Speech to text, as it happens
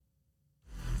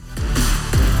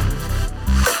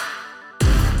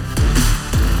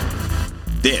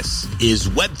This is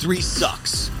Web3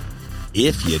 Sucks,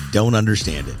 if you don't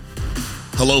understand it.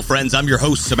 Hello, friends. I'm your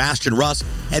host, Sebastian Russ,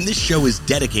 and this show is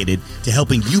dedicated to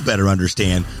helping you better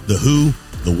understand the who,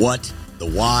 the what, the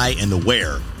why, and the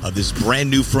where of this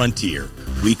brand new frontier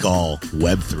we call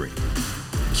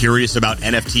Web3. Curious about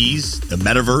NFTs, the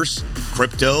metaverse,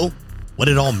 crypto, what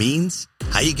it all means,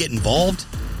 how you get involved?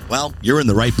 Well, you're in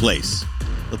the right place.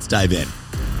 Let's dive in.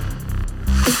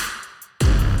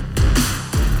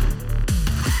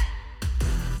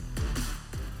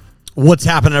 What's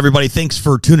happening, everybody? Thanks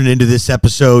for tuning into this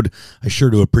episode. I sure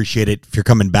do appreciate it. If you're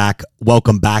coming back,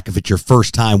 welcome back. If it's your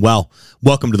first time, well,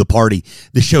 welcome to the party.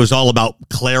 This show is all about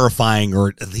clarifying, or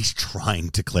at least trying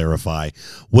to clarify,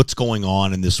 what's going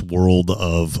on in this world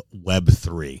of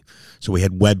Web3. So we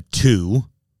had Web 2,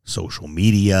 social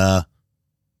media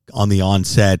on the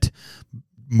onset,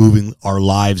 moving our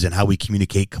lives and how we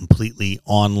communicate completely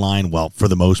online, well, for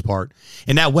the most part.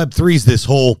 And now Web 3 is this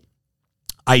whole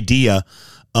idea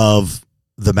of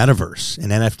the metaverse and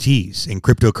NFTs and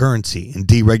cryptocurrency and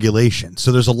deregulation.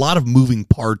 So there's a lot of moving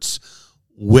parts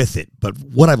with it. But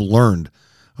what I've learned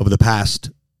over the past,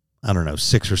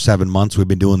 6 or 7 months we've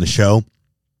been doing the show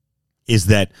is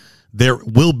that there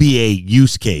will be a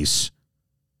use case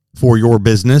for your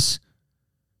business,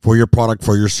 for your product,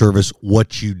 for your service,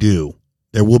 what you do.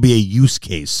 There will be a use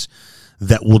case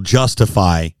that will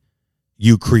justify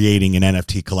you creating an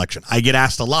NFT collection. I get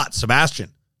asked a lot,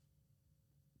 Sebastian,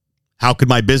 how could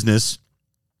my business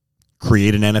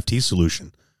create an NFT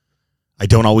solution? I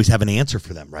don't always have an answer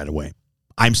for them right away.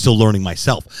 I'm still learning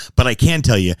myself. But I can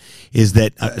tell you is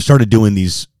that I started doing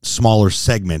these smaller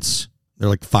segments. They're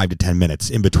like 5 to 10 minutes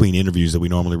in between interviews that we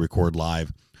normally record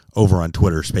live over on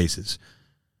Twitter Spaces.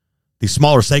 These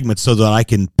smaller segments so that I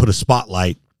can put a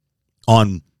spotlight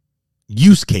on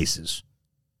use cases,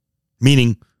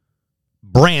 meaning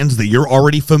brands that you're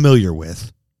already familiar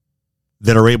with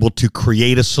that are able to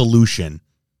create a solution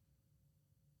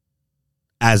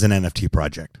as an NFT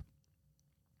project.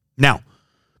 Now,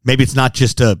 maybe it's not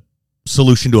just a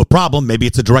solution to a problem. Maybe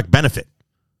it's a direct benefit.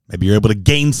 Maybe you're able to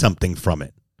gain something from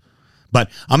it. But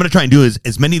I'm going to try and do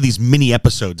as many of these mini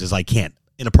episodes as I can.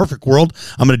 In a perfect world,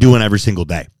 I'm going to do one every single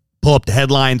day. Pull up the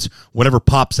headlines, whatever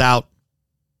pops out,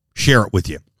 share it with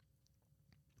you.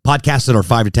 Podcasts that are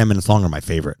 5 to 10 minutes long are my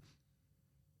favorite.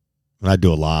 And I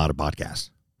do a lot of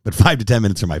podcasts. But 5 to 10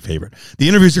 minutes are my favorite. The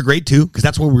interviews are great, too, because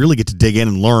that's where we really get to dig in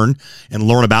and learn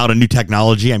about a new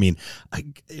technology. I mean,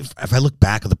 if I look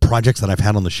back at the projects that I've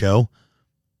had on the show,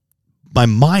 my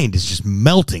mind is just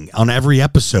melting on every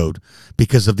episode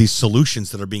because of these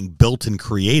solutions that are being built and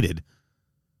created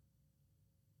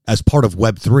as part of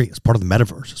Web3, as part of the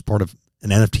metaverse, as part of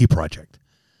an NFT project.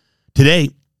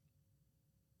 Today,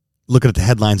 looking at the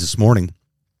headlines this morning,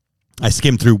 I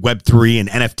skimmed through Web3 and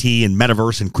NFT and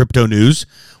metaverse and crypto news,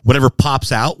 whatever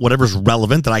pops out, whatever's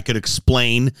relevant that I could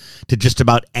explain to just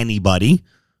about anybody.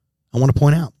 I want to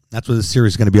point out that's what this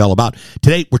series is going to be all about.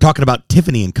 Today, we're talking about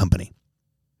Tiffany and Company.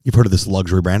 You've heard of this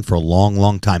luxury brand for a long,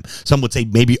 long time. Some would say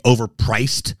maybe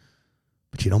overpriced,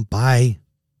 but you don't buy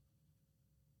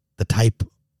the type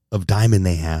of diamond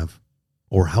they have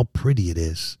or how pretty it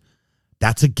is.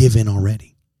 That's a given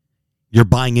already. You're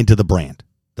buying into the brand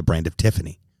of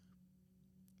Tiffany.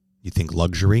 You think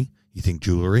luxury, you think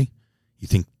jewelry, you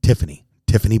think Tiffany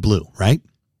Blue, right?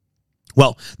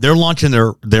 Well, they're launching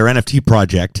their NFT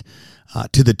project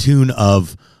to the tune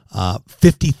of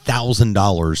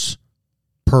 $50,000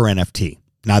 per NFT.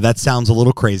 Now, that sounds a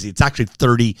little crazy. It's actually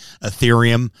 30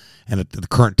 Ethereum, and at the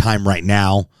current time right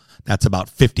now, that's about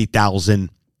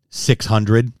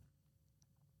 50,600.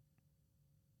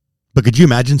 But could you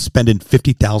imagine spending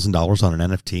 $50,000 on an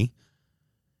NFT?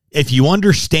 If you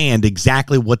understand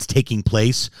exactly what's taking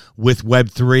place with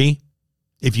Web3,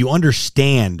 if you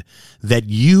understand that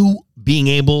you being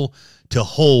able to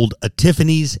hold a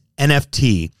Tiffany's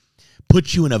NFT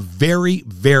puts you in a very,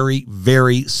 very,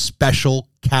 very special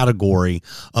category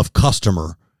of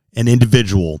customer and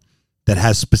individual that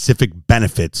has specific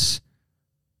benefits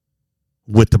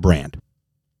with the brand.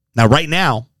 Now, right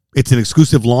now, it's an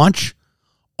exclusive launch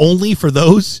only for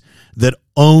those that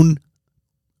own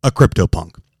a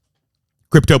CryptoPunk.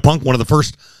 CryptoPunk, one of the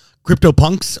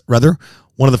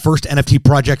first NFT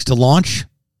projects to launch,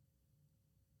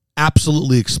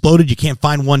 absolutely exploded. You can't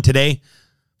find one today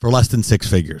for less than 6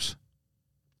 figures.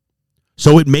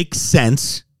 So it makes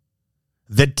sense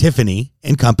that Tiffany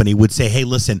and Company would say, hey,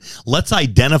 listen, let's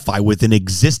identify with an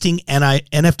existing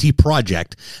NFT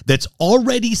project that's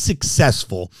already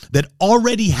successful, that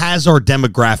already has our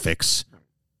demographics,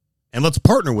 and let's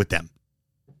partner with them.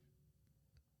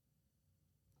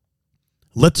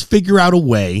 Let's figure out a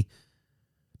way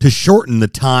to shorten the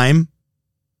time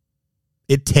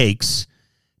it takes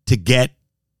to get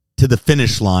to the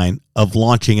finish line of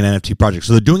launching an NFT project.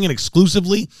 So they're doing it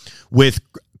exclusively with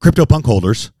CryptoPunk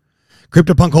holders.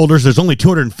 CryptoPunk holders, there's only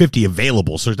 250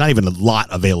 available, so there's not even a lot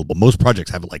available. Most projects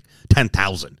have like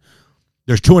 10,000.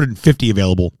 There's 250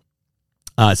 available.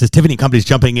 It says Tiffany Company's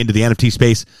jumping into the NFT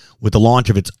space with the launch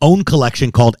of its own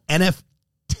collection called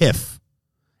NFTiff.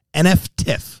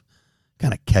 NFTiff.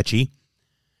 Kind of catchy.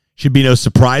 Should be no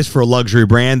surprise for a luxury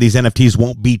brand. These NFTs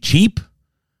won't be cheap.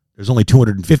 There's only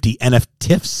 250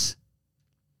 NFTiffs,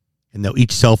 and they'll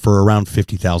each sell for around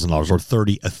 $50,000 or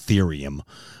 30 Ethereum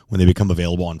when they become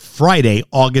available on Friday,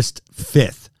 August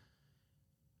 5th.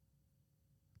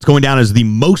 It's going down as the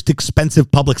most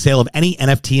expensive public sale of any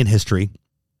NFT in history.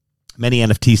 Many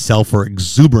NFTs sell for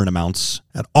exuberant amounts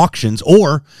at auctions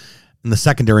or in the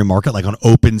secondary market, like on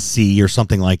OpenSea or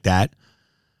something like that,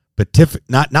 but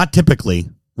not typically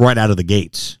right out of the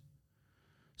gates.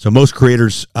 So most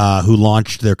creators who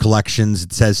launched their collections,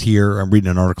 it says here, I'm reading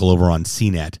an article over on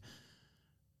CNET,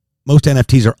 most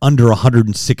NFTs are under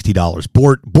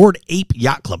 $160. Bored Ape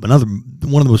Yacht Club, one of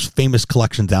the most famous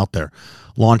collections out there,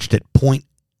 launched at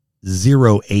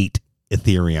 0.08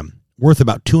 Ethereum, worth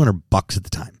about $200 at the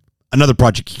time. Another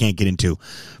project you can't get into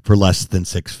for less than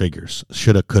six figures.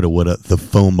 Shoulda, coulda, woulda. The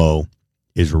FOMO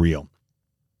is real.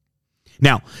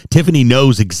 Now, Tiffany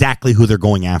knows exactly who they're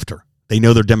going after. They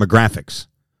know their demographics.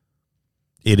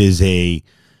 It is a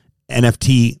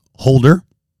NFT holder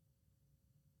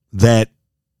that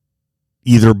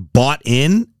either bought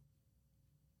in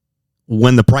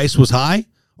when the price was high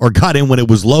or got in when it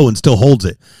was low and still holds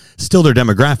it. Still their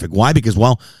demographic. Why? Because,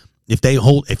 well, if you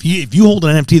hold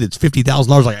an NFT that's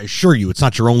 $50,000, I assure you it's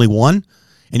not your only one,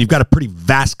 and you've got a pretty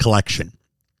vast collection.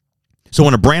 So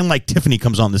when a brand like Tiffany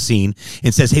comes on the scene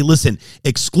and says, hey, listen,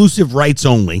 exclusive rights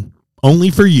only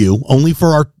for you, only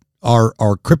for our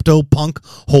CryptoPunk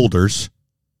holders,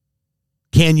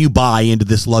 can you buy into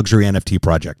this luxury NFT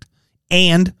project?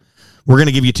 And we're going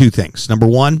to give you two things. Number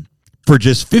one, for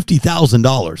just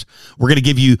 $50,000, we're going to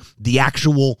give you the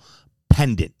actual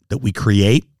pendant that we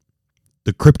create,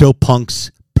 the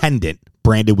CryptoPunks pendant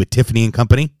branded with Tiffany and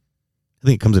Company. I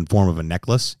think it comes in form of a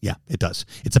necklace. Yeah, it does.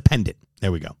 It's a pendant.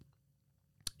 There we go.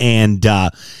 And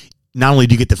not only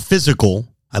do you get the physical,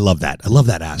 I love that. I love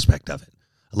that aspect of it.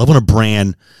 I love when a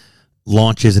brand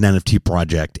launches an NFT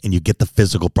project and you get the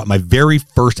physical. My very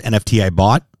first NFT I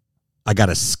bought, I got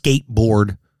a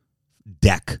skateboard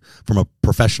deck from a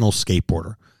professional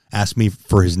skateboarder. Asked me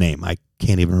for his name. I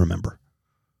can't even remember.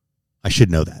 I should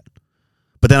know that.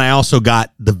 But then I also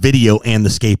got the video and the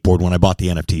skateboard when I bought the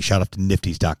NFT. Shout out to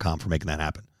nifties.com for making that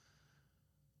happen.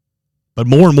 But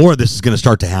more and more of this is going to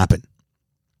start to happen.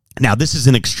 Now, this is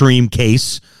an extreme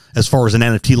case as far as an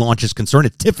NFT launch is concerned.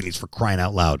 It's Tiffany's, for crying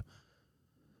out loud.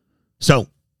 So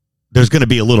there's going to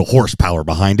be a little horsepower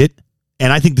behind it.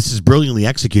 And I think this is brilliantly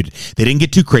executed. They didn't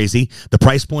get too crazy. The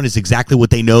price point is exactly what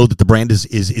they know that the brand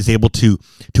is able to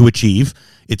achieve.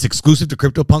 It's exclusive to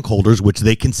CryptoPunk holders, which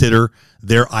they consider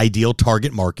their ideal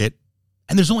target market.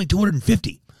 And there's only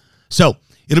 250. So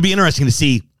it'll be interesting to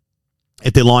see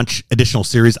if they launch additional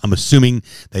series. I'm assuming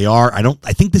they are.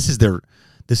 I think this is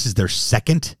their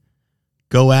second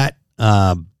go at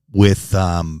with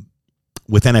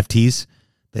NFTs.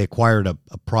 They acquired a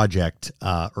project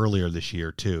earlier this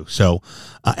year too. So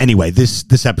anyway,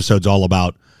 this episode's all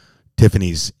about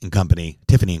Tiffany and Company,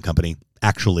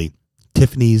 actually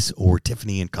Tiffany's or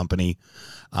Tiffany and Company,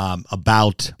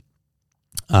 about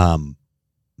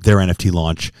their NFT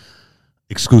launch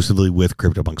exclusively with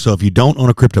CryptoPunk. So if you don't own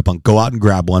a CryptoPunk, go out and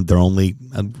grab one. They're only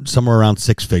somewhere around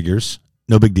six figures.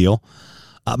 No big deal.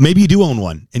 Maybe you do own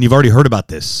one and you've already heard about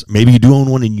this. Maybe you do own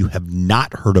one and you have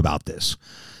not heard about this.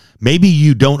 Maybe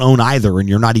you don't own either and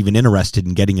you're not even interested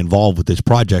in getting involved with this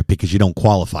project because you don't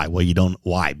qualify. Well, you don't.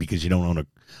 Why? Because you don't own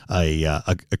a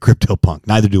CryptoPunk.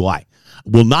 Neither do I.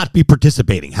 Will not be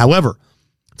participating. However,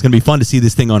 it's going to be fun to see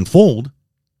this thing unfold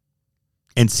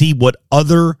and see what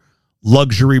other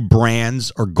luxury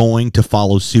brands are going to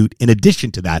follow suit. In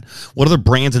addition to that, what other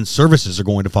brands and services are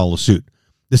going to follow suit?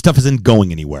 This stuff isn't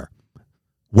going anywhere.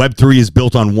 Web3 is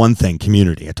built on one thing,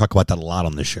 community. I talk about that a lot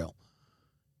on this show.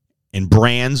 And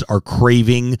brands are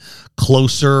craving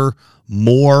closer,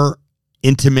 more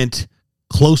intimate,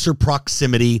 closer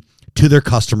proximity to their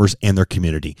customers and their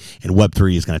community. And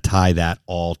Web3 is going to tie that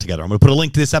all together. I'm going to put a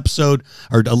link to this episode,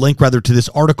 or a link rather to this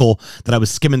article that I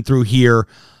was skimming through here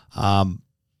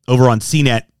over on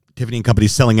CNET. Tiffany and Company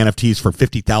selling NFTs for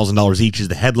 $50,000 each is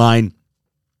the headline.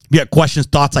 If you got questions,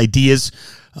 thoughts, ideas,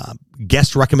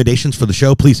 guest recommendations for the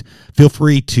show, please feel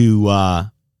free to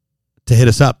hit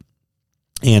us up.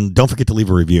 And don't forget to leave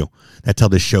a review. That's how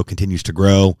this show continues to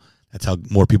grow. That's how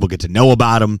more people get to know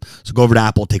about them. So go over to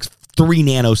Apple. It takes 3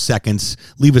 nanoseconds.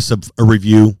 Leave us a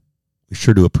review. We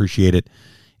sure do appreciate it.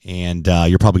 And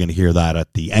you're probably going to hear that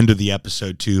at the end of the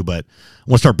episode too. But I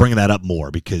want to start bringing that up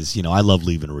more because, you know, I love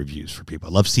leaving reviews for people.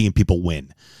 I love seeing people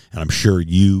win. And I'm sure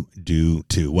you do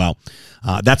too. Well,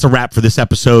 that's a wrap for this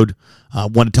episode. I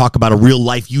want to talk about a real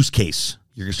life use case.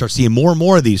 You're going to start seeing more and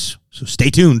more of these. So stay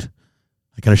tuned.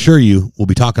 I can assure you we'll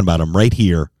be talking about them right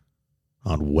here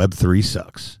on Web3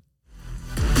 Sucks.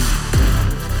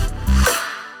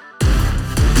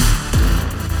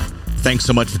 Thanks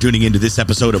so much for tuning into this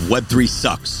episode of Web3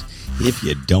 Sucks. If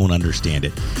you don't understand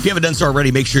it, if you haven't done so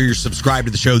already, make sure you're subscribed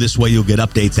to the show. This way you'll get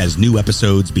updates as new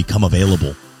episodes become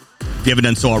available. If you haven't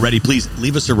done so already, please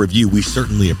leave us a review. We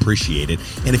certainly appreciate it.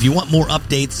 And if you want more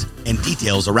updates and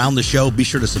details around the show, be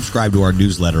sure to subscribe to our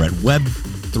newsletter at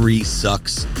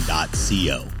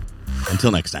web3sucks.co.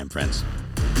 Until next time, friends.